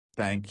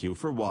Thank you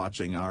for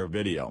watching our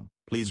video.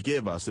 Please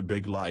give us a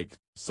big like,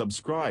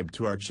 subscribe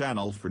to our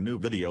channel for new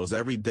videos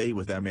every day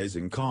with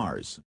amazing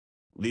cars.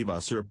 Leave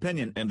us your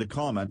opinion in the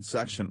comment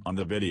section on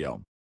the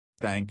video.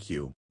 Thank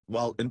you.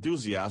 While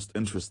enthusiast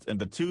interest in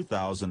the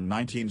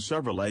 2019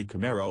 Chevrolet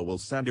Camaro will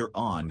center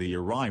on the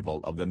arrival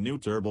of the new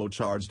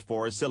turbocharged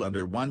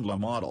 4-cylinder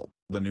emblem model,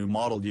 the new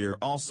model year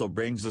also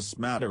brings a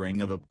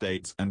smattering of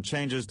updates and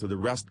changes to the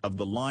rest of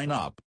the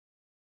lineup.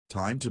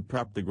 Time to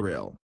prep the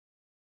grille.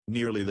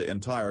 Nearly the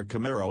entire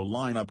Camaro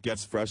lineup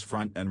gets fresh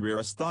front and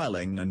rear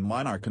styling and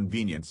minor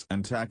convenience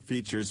and tech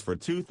features for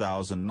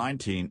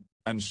 2019,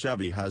 and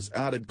Chevy has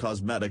added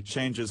cosmetic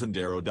changes and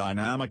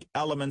aerodynamic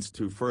elements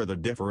to further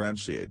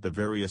differentiate the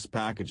various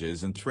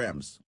packages and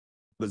trims.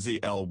 The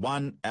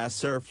ZL1's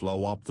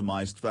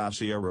airflow-optimized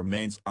fascia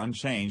remains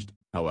unchanged,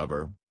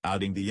 however,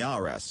 adding the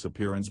RS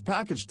appearance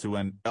package to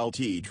an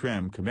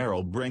LT-trim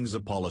Camaro brings a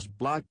polished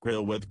black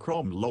grille with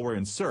chrome lower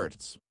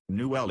inserts,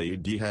 new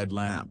LED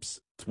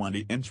headlamps,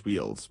 20-inch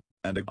wheels,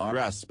 and a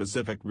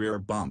RS-specific rear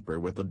bumper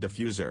with a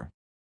diffuser.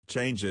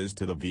 Changes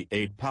to the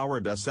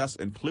V8-powered SS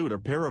include a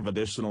pair of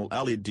additional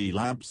LED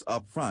lamps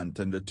up front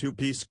and a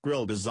two-piece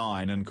grille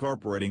design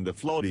incorporating the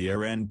flowtie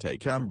air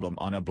intake emblem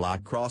on a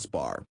black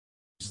crossbar.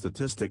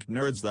 Statistic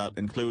nerds that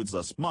includes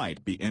us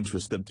might be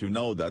interested to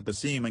know that the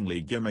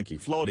seemingly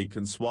gimmicky flowtie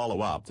can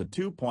swallow up to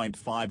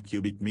 2.5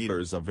 cubic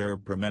meters of air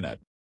per minute.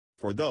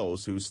 For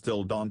those who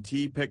still don't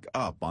pick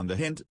up on the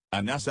hint,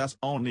 an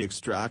SS-only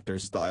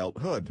extractor-style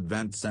hood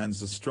vent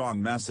sends a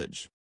strong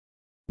message.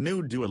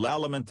 New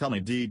dual-element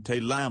LED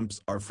tail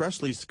lamps are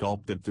freshly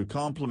sculpted to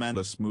complement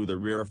a smoother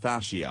rear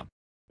fascia.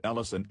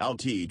 LS and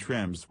LT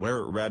trims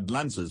wear red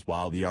lenses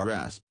while the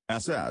RS,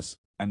 SS,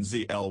 and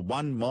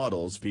ZL1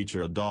 models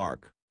feature a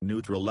dark,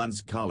 neutral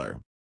lens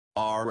color.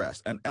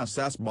 RS and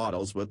SS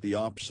models with the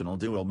optional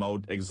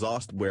dual-mode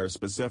exhaust wear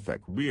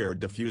specific rear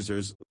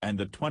diffusers, and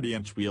the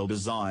 20-inch wheel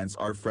designs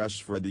are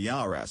fresh for the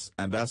RS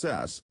and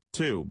SS,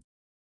 too.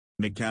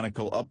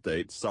 Mechanical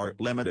updates are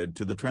limited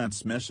to the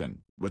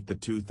transmission, with the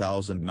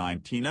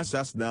 2019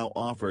 SS now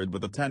offered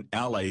with a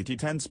 10L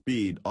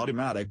 10-speed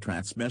automatic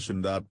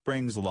transmission that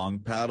brings along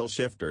paddle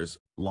shifters,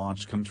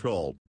 launch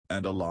control,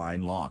 and a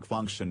line lock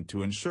function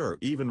to ensure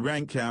even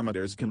rank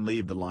amateurs can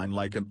leave the line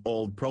like an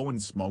old pro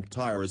and smoke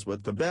tires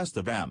with the best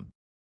of them.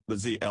 The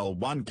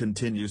ZL1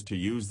 continues to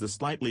use the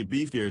slightly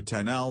beefier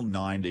 10L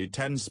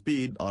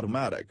 10-speed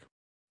automatic.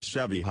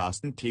 Chevy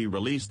hasn't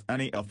released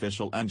any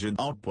official engine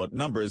output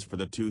numbers for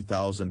the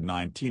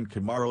 2019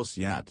 Camaros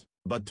yet,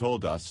 but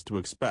told us to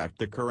expect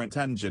the current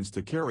engines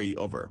to carry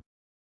over.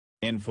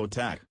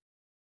 Infotech.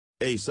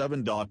 A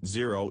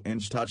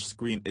 7.0-inch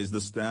touchscreen is the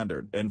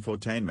standard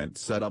infotainment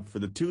setup for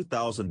the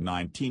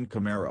 2019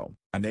 Camaro.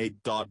 An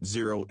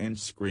 8.0-inch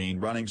screen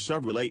running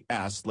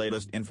Chevrolet's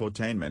latest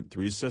infotainment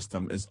 3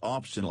 system is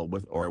optional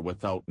with or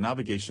without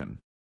navigation.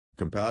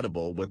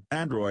 Compatible with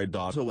Android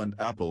Auto and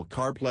Apple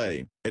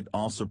CarPlay, it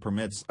also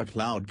permits a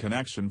cloud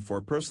connection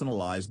for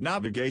personalized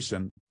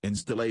navigation,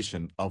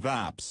 installation of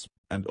apps,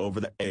 and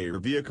over-the-air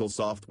vehicle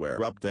software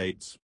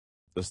updates.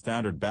 The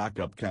standard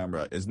backup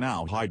camera is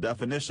now high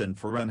definition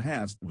for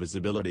enhanced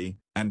visibility,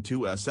 and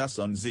two SS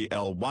and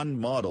ZL1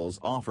 models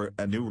offer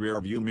a new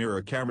rear-view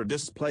mirror camera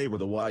display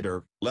with a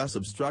wider, less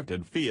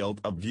obstructed field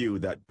of view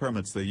that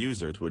permits the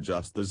user to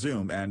adjust the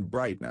zoom and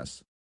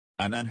brightness.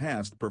 An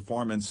enhanced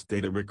performance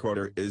data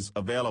recorder is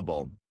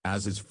available,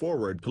 as is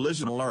forward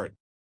collision alert.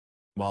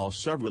 While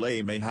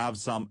Chevrolet may have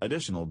some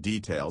additional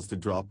details to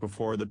drop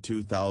before the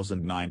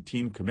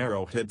 2019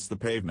 Camaro hits the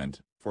pavement,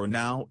 for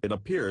now it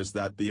appears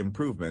that the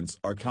improvements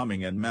are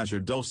coming in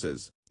measured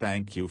doses.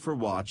 Thank you for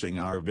watching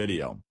our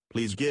video.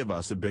 Please give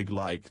us a big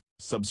like,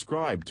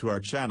 subscribe to our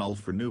channel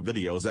for new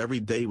videos every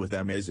day with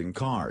amazing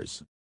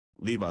cars.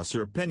 Leave us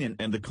your opinion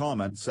in the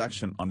comment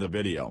section on the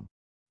video.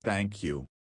 Thank you.